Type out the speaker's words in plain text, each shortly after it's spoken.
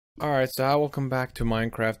Alright, so welcome back to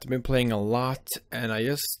Minecraft. I've been playing a lot, and I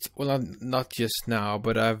just, well, not just now,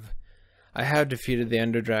 but I have defeated the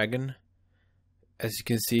Ender Dragon, as you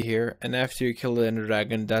can see here. And after you kill the Ender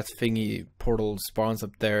Dragon, that thingy portal spawns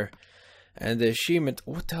up there. And the achievement,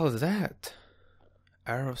 what the hell is that?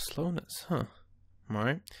 Arrow of Slowness, huh?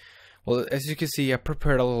 Alright. Well, as you can see, I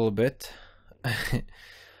prepared a little bit.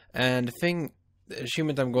 And the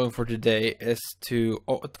achievement I'm going for today is to,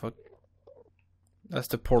 oh, what the fuck? That's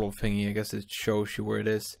the portal thingy. I guess it shows you where it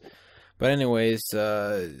is. But anyways,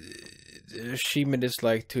 the achievement is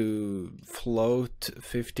like to float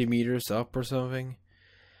 50 meters up or something.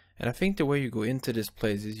 And I think the way you go into this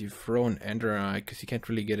place is you throw an ender eye, because you can't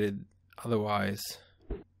really get it otherwise.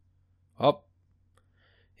 Oh.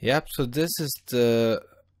 Yep, so this is the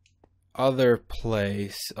other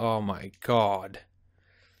place. Oh my god.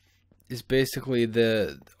 It's basically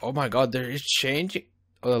the... Oh my god, there is changing.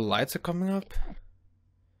 Oh, the lights are coming up?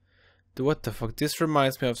 What the fuck? This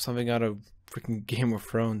reminds me of something out of freaking Game of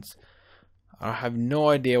Thrones. I have no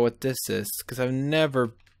idea what this is, because I've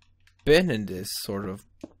never been in this sort of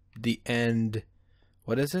the end.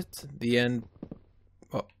 What is it? The end.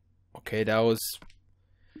 Oh, okay, that was.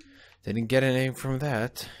 Didn't get anything from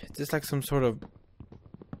that. Is this like some sort of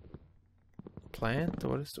plant?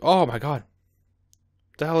 What is? Oh my god!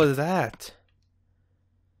 What the hell is that?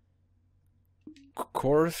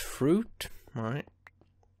 Chorus fruit? Alright.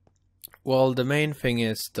 Well, the main thing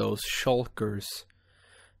is those shulkers.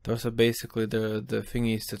 Those are basically the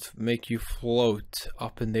thingies that make you float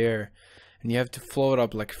up in the air. And you have to float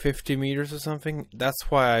up like 50 meters or something. That's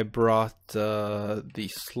why I brought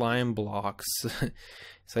the slime blocks.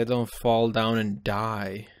 So I don't fall down and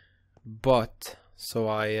die. But, so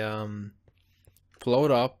I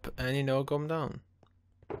float up and, you know, come down.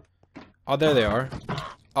 Oh, there they are.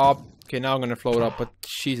 Oh, okay, now I'm gonna float up, but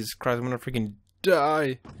Jesus Christ, I'm gonna freaking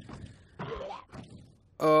die.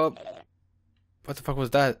 What the fuck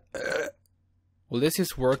was that? Will this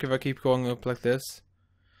just work if I keep going up like this?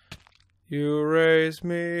 You raise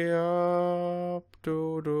me up.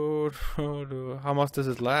 How much does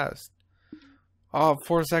it last? Oh,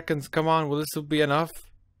 4 seconds. Come on, will this be enough?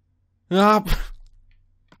 Up.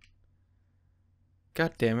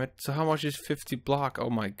 God damn it. So how much is 50 block?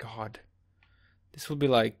 Oh my god. This will be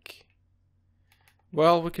like...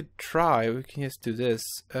 Well, we could try. We can just do this.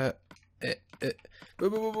 So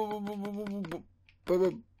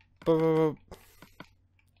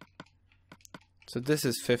this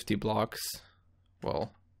is 50 blocks.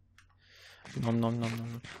 Well,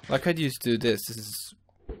 like I used to do this. This is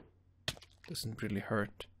doesn't really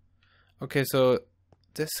hurt. Okay, so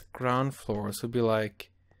this ground floor would be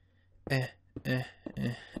like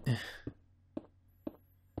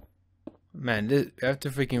Man, this, you have to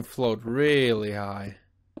freaking float really high.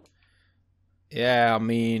 Yeah, I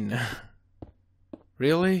mean,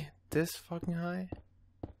 really? This fucking high?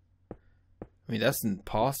 I mean, that's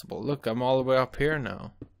impossible. Look, I'm all the way up here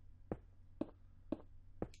now.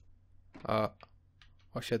 Oh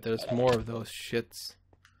shit, there's more of those shits.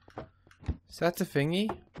 Is that the thingy?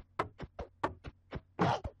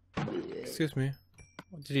 Excuse me.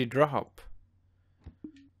 What did he drop?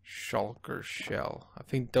 Shulker shell. I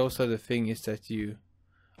think those are the thingies that you...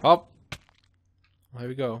 Oh! There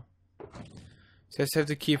we go. So I just have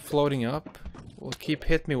to keep floating up. Well, keep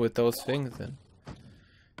hit me with those things then.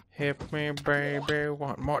 Hit me, baby,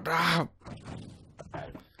 one more. Ah!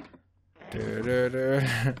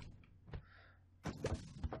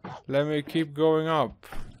 Let me keep going up.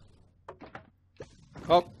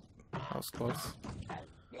 Oh, that was close.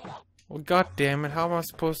 Well, god damn it, how am I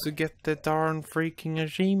supposed to get the darn freaking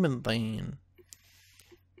achievement then?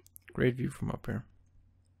 Great view from up here.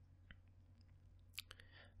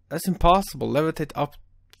 That's impossible. Levitate up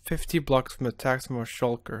 50 blocks from attacks from a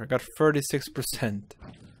shulker. I got 36%.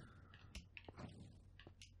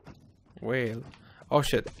 Well, oh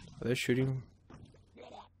shit, are they shooting?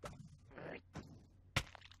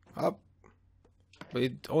 Up. But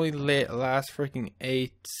it only lasts freaking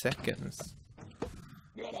 8 seconds.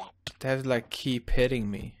 They have to like keep hitting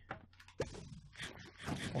me.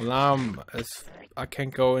 Well, now I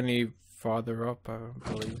can't go any farther up, I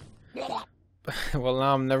believe. Well,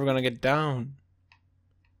 now I'm never gonna get down.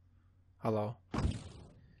 Hello.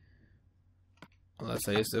 Unless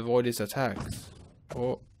I just avoid his attacks.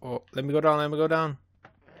 Oh, let me go down, let me go down.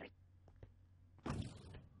 So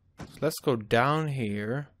let's go down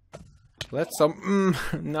here. Let's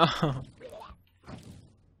no.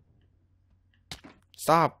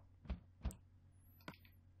 Stop.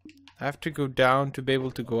 I have to go down to be able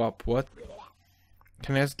to go up. What?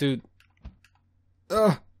 Can I just do...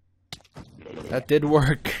 Ugh. That did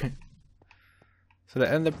work. So the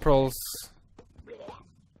ender pearls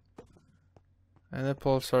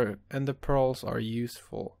are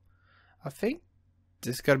useful. I think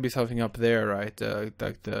there's gotta be something up there, right?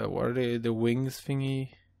 Like the what are they? The wings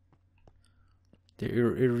thingy. The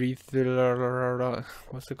urethral.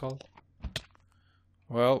 What's it called?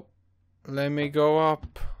 Well, let me go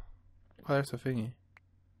up. Oh, there's a thingy.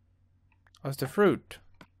 What's the fruit?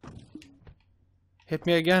 Hit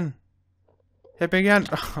me again. Hit me again.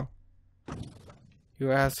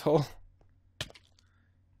 You asshole.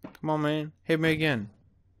 Come on, man. Hit me again.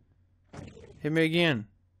 Hit me again.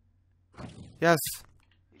 Yes.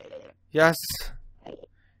 Yes.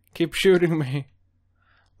 Keep shooting me.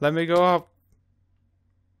 Let me go up.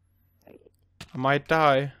 I might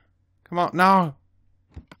die. Come on. No.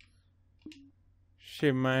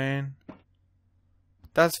 Shit, man.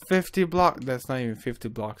 That's 50 blocks. That's not even 50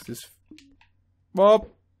 blocks. This.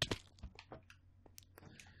 Whoop.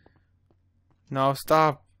 No,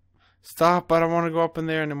 stop. Stop. I don't want to go up in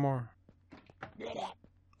there anymore. Do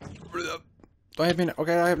I have been.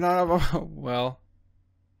 Okay, I have not. Well.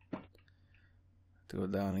 To go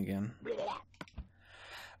down again.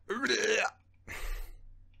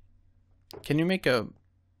 Can you make a.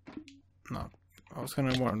 No. I was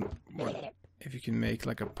gonna want if you can make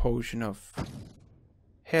like a potion of.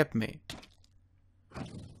 Help me.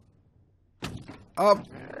 Up.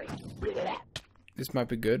 This might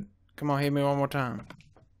be good. Come on, hit me one more time.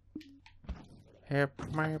 Help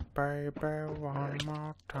me, baby, one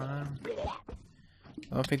more time.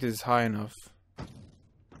 I don't think this is high enough.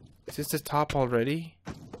 Is this the top already?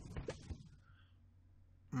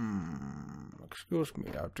 Excuse me,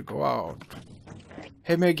 I have to go out.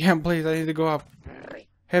 Hit me again, please. I need to go up.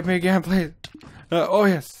 Hit me again, please. Oh,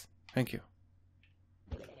 yes. Thank you.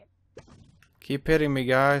 Keep hitting me,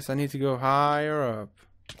 guys. I need to go higher up.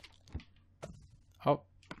 Oh.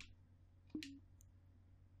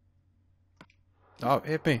 Oh,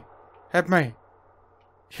 hit me. Hit me.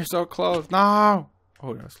 You're so close. No.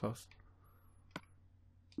 Oh, that was close.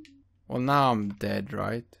 Well, now I'm dead,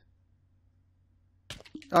 right?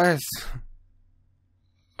 Oh, yes.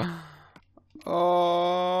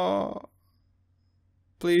 Oh.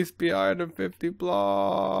 Please be higher than 50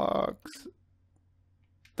 blocks.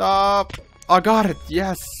 Stop. I got it.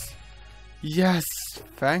 Yes. Yes.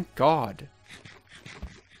 Thank God.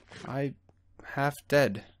 I half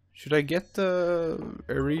dead. Should I get the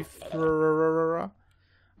urethra? I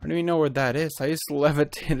don't even know where that is. I just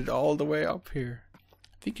levitated all the way up here.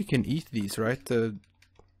 I think you can eat these, right?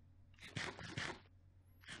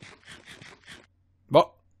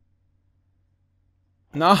 But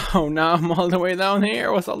no, now I'm all the way down here.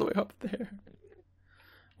 I was all the way up there.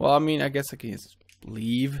 Well, I mean, I guess I can just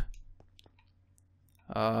leave.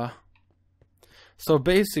 So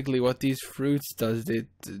basically what these fruits does, they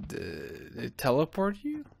teleport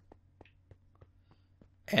you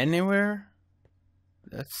anywhere?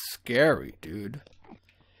 That's scary, dude.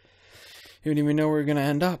 You don't even know where you're gonna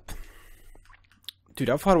end up. Dude,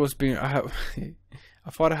 I thought it was being I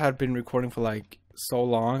thought I had been recording for like so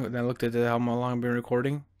long, and then I looked at how long I've been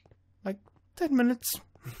recording. Like 10 minutes.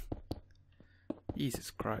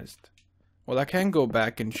 Jesus Christ. Well, I can go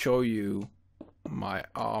back and show you my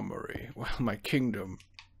armory. Well, my kingdom.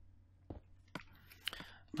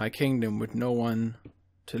 My kingdom with no one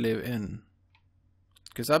to live in.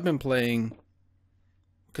 Because I've been playing.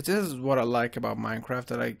 Because this is what I like about Minecraft.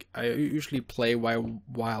 That I usually play while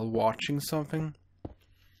watching something.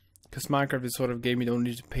 Because Minecraft is sort of a game you don't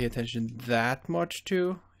need to pay attention that much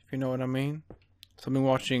to. If you know what I mean. So I've been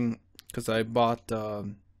watching. Because I bought.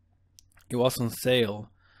 It was on sale.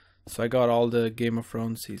 So I got all the Game of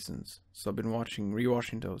Thrones seasons. So I've been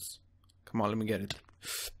rewatching those. Come on, let me get it.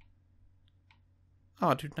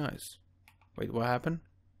 Oh, dude, nice. Wait, what happened?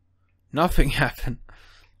 Nothing happened.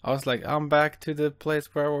 I was like, I'm back to the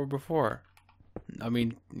place where we were before. I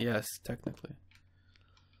mean, yes, technically.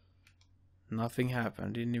 Nothing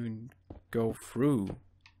happened. Didn't even go through.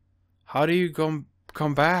 How do you come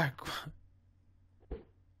back?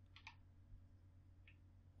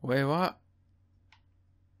 Wait, what?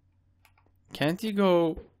 Can't you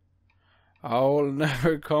go? I'll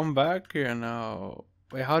never come back here now.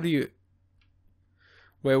 Wait, how do you?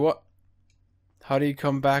 Wait, what? How do you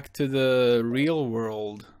come back to the real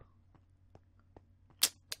world?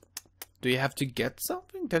 Do you have to get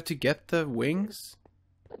something? Do you have to get the wings?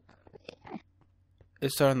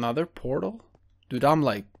 Is there another portal? Dude, I'm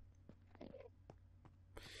like...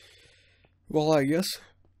 Well, I guess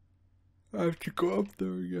I have to go up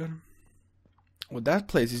there again. Well, that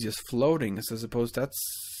place is just floating, so I suppose that's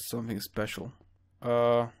something special.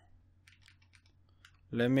 Let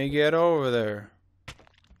me get over there.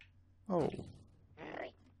 Oh.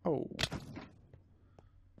 Oh.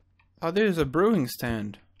 Oh, there's a brewing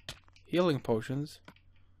stand. Healing potions.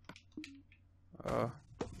 How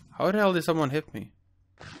the hell did someone hit me?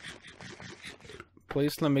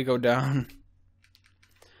 Please let me go down.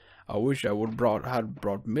 I wish I would had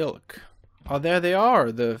brought milk. Oh, there they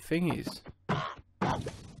are, the thingies.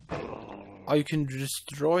 Oh, you can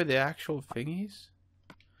destroy the actual thingies?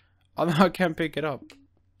 Oh, no, I can't pick it up.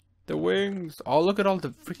 The wings. Oh, look at all the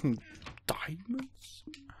freaking diamonds.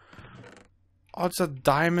 Oh, it's a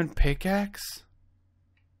diamond pickaxe?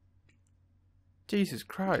 Jesus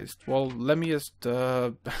Christ. Well, let me just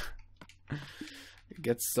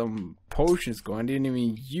get some potions going. I didn't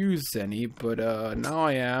even use any, but now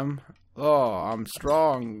I am. Oh, I'm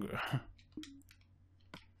strong.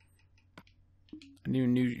 I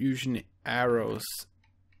need using arrows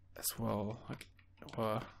as well.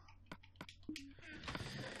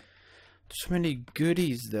 So many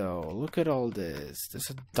goodies though. Look at all this. There's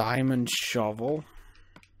a diamond shovel.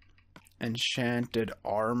 Enchanted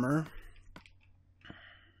armor.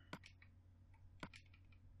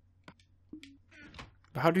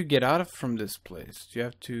 But how do you get out from this place? Do you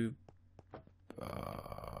have to...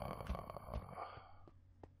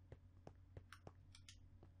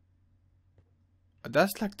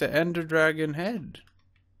 That's like the Ender Dragon head.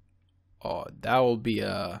 Oh, that will be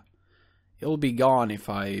it'll be gone if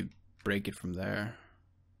I break it from there.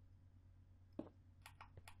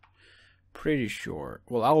 Pretty sure.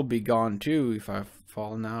 Well, I'll be gone too if I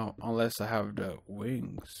fall now. Unless I have the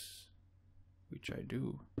wings. Which I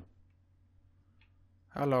do.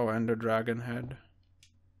 Hello, Ender Dragon head.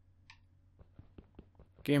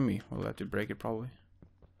 Gimme. We'll let you break it probably.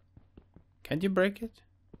 Can't you break it?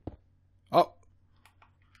 Oh.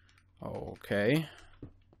 Okay.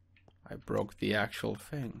 I broke the actual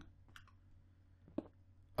thing.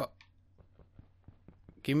 Oh.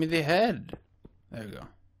 Give me the head. There you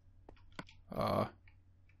go.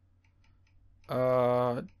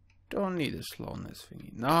 Don't need a slowness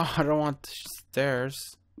thingy. No, I don't want the stairs.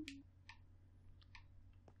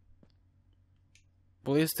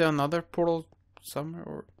 Well, is there another portal somewhere?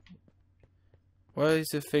 Or what is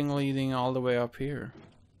the thing leading all the way up here?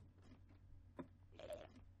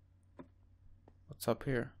 What's up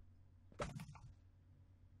here?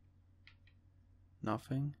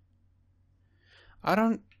 Nothing. I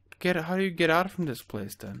don't get it. How do you get out from this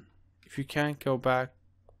place then? If you can't go back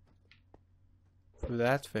through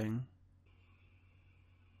that thing.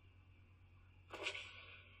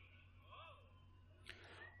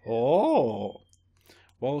 Oh.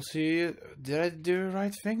 Well, see, did I do the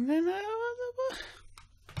right thing then?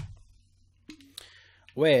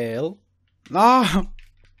 Well, no.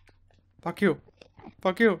 Fuck you.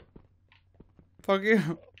 Fuck you. Fuck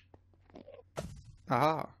you.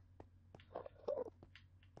 Ah.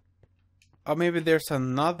 Oh, maybe there's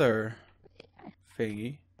another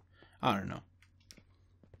thingy. I don't know.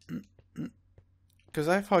 Because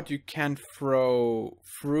I thought you can't throw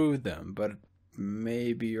through them, but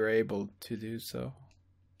maybe you're able to do so.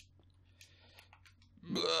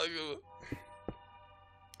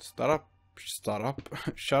 Start up. Start up.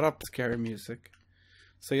 Shut up, scary music.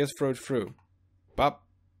 So just throw it through. Bop.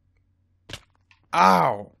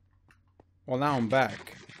 Ow! Well, now I'm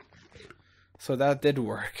back. So that did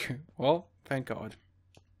work. Well, thank God.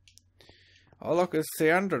 Oh, look, it's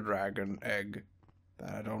the Ender Dragon egg.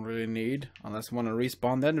 That I don't really need. Unless I want to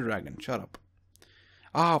respawn the Ender Dragon. Shut up.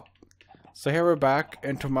 Ah! So here we're back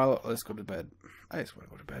into my... Let's go to bed. I just want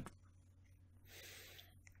to go to bed.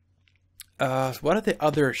 What are the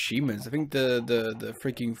other achievements? I think the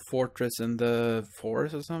freaking fortress in the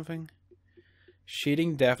forest or something.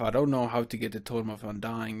 Cheating death. I don't know how to get the totem of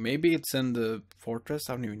undying. Maybe it's in the fortress.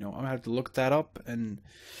 I don't even know. I'm gonna have to look that up and,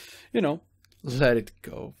 you know, let it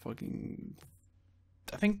go. Fucking.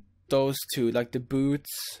 I think those two, like the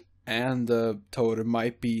boots and the totem,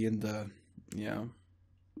 might be in the,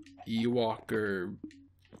 Ewalker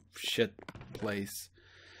shit place.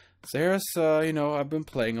 So here's, you know, I've been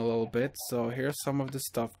playing a little bit, so here's some of the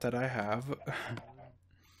stuff that I have.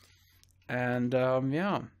 And,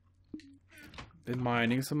 yeah. Been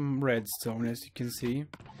mining some redstone, as you can see.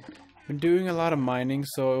 Been doing a lot of mining,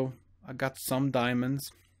 so I got some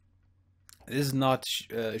diamonds. This is not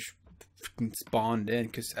spawned in,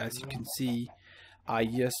 because as you can see, I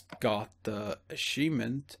just got the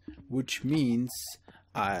achievement, which means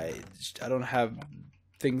I don't have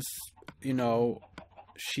things, you know,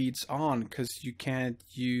 sheets on, because you can't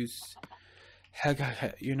use,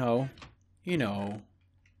 you know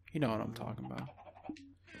what I'm talking about.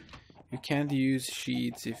 You can't use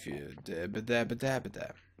sheets if you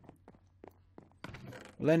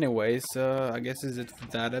Well, anyways, I guess is it for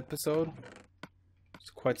that episode. It's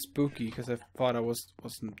quite spooky because I thought I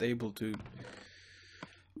wasn't able to.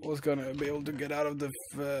 Was gonna be able to get out of the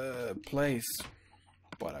place,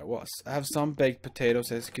 but I was. I have some baked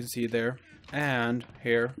potatoes, as you can see there, and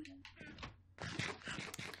here,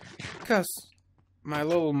 because my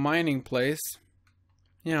little mining place,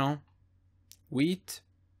 you know, wheat,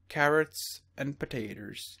 carrots, and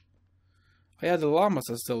potatoes. Oh yeah, the llamas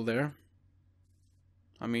are still there.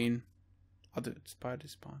 I mean, other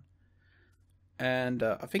spiders spawn. And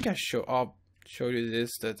I think I showed you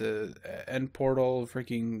this, that the end portal,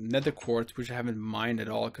 freaking nether quartz, which I haven't mined at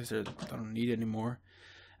all because I don't need anymore,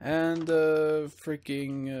 and the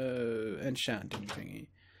freaking enchanting thingy.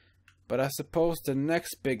 But I suppose the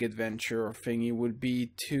next big adventure or thingy would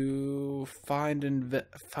be to find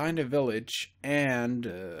a village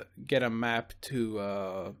and get a map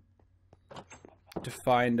to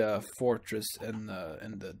find a fortress in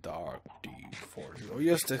the dark deep forest, or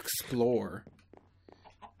just explore.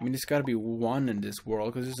 I mean, there's gotta be one in this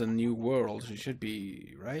world, because it's a new world, so it should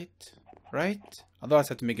be, right? Right? Otherwise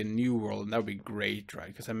I have to make a new world, and that would be great, right?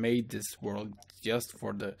 Because I made this world just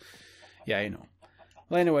for the... yeah, you know.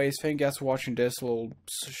 Well, anyways, thank you guys for watching this little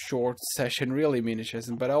short session, really mini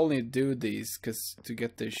session, but I only do these to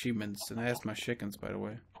get the achievements, and I have my chickens, by the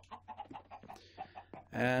way.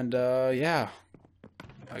 And, yeah.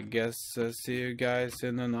 I guess see you guys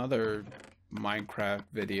in another Minecraft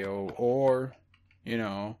video, or... you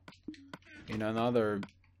know, in another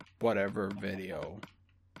whatever video.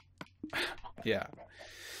 Yeah.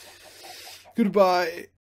 Goodbye.